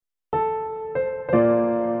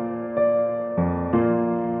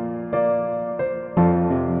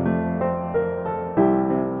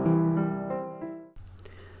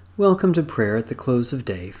Welcome to prayer at the close of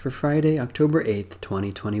day for Friday, October 8th,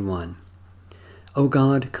 2021. O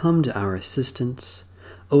God, come to our assistance.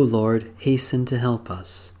 O Lord, hasten to help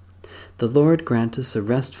us. The Lord grant us a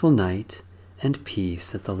restful night and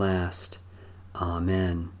peace at the last.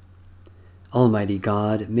 Amen. Almighty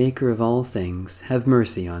God, maker of all things, have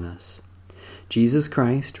mercy on us. Jesus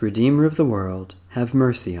Christ, Redeemer of the world, have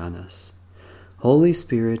mercy on us. Holy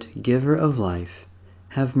Spirit, giver of life,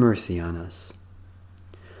 have mercy on us.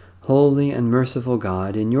 Holy and merciful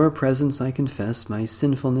God, in your presence I confess my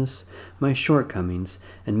sinfulness, my shortcomings,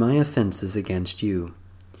 and my offenses against you.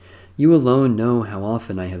 You alone know how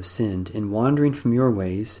often I have sinned in wandering from your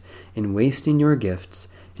ways, in wasting your gifts,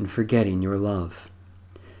 in forgetting your love.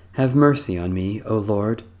 Have mercy on me, O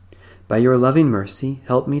Lord. By your loving mercy,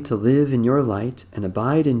 help me to live in your light and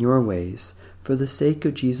abide in your ways, for the sake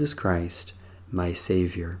of Jesus Christ, my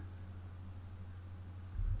Savior.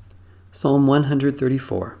 Psalm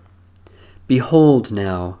 134. Behold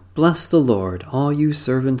now, bless the Lord, all you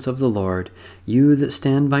servants of the Lord, you that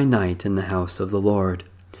stand by night in the house of the Lord.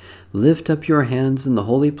 Lift up your hands in the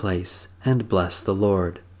holy place, and bless the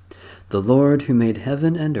Lord. The Lord who made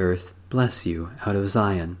heaven and earth, bless you out of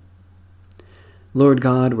Zion. Lord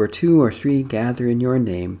God, where two or three gather in your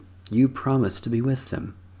name, you promise to be with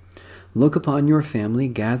them. Look upon your family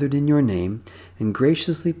gathered in your name, and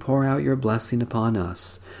graciously pour out your blessing upon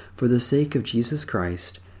us, for the sake of Jesus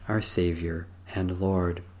Christ, our Savior and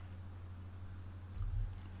Lord.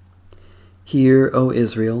 Hear, O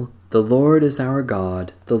Israel, the Lord is our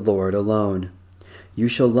God, the Lord alone. You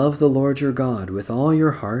shall love the Lord your God with all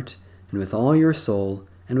your heart, and with all your soul,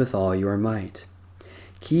 and with all your might.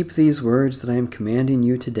 Keep these words that I am commanding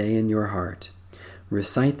you today in your heart.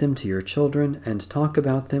 Recite them to your children, and talk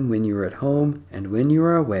about them when you are at home, and when you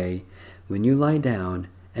are away, when you lie down,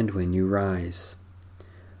 and when you rise.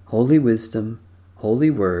 Holy wisdom,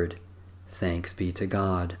 Holy Word, thanks be to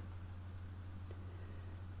God.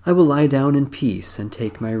 I will lie down in peace and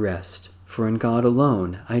take my rest, for in God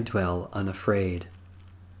alone I dwell unafraid.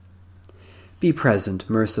 Be present,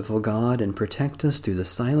 merciful God, and protect us through the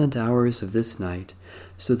silent hours of this night,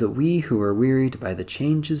 so that we who are wearied by the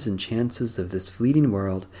changes and chances of this fleeting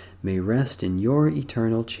world may rest in your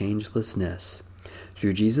eternal changelessness.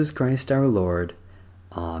 Through Jesus Christ our Lord.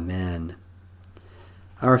 Amen.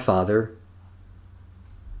 Our Father,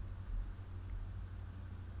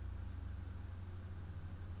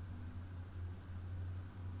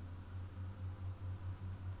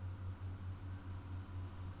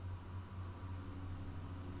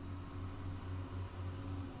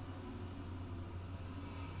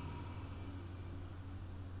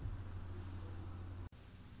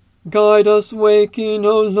 guide us waking,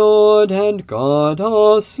 O Lord, and guard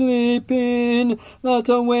us sleeping, that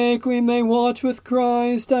awake we may watch with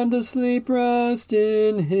Christ, and asleep rest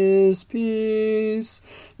in his peace.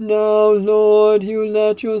 Now, Lord, you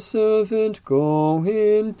let your servant go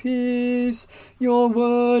in peace. Your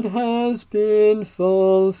word has been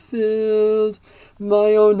fulfilled.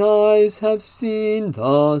 My own eyes have seen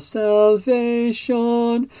the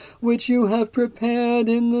salvation which you have prepared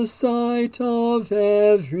in the sight of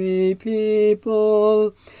every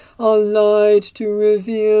people, a light to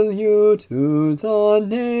reveal you to the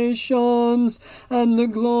nations, and the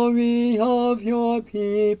glory of your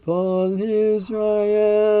people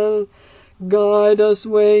Israel. Guide us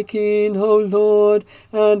waking, O Lord,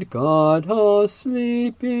 and guard us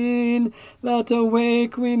sleeping, that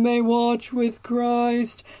awake we may watch with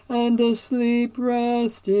Christ, and asleep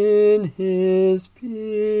rest in his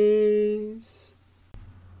peace.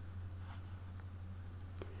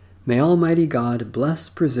 May Almighty God bless,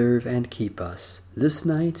 preserve, and keep us this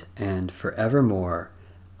night and forevermore.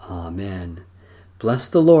 Amen. Bless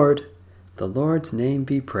the Lord. The Lord's name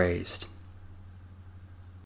be praised.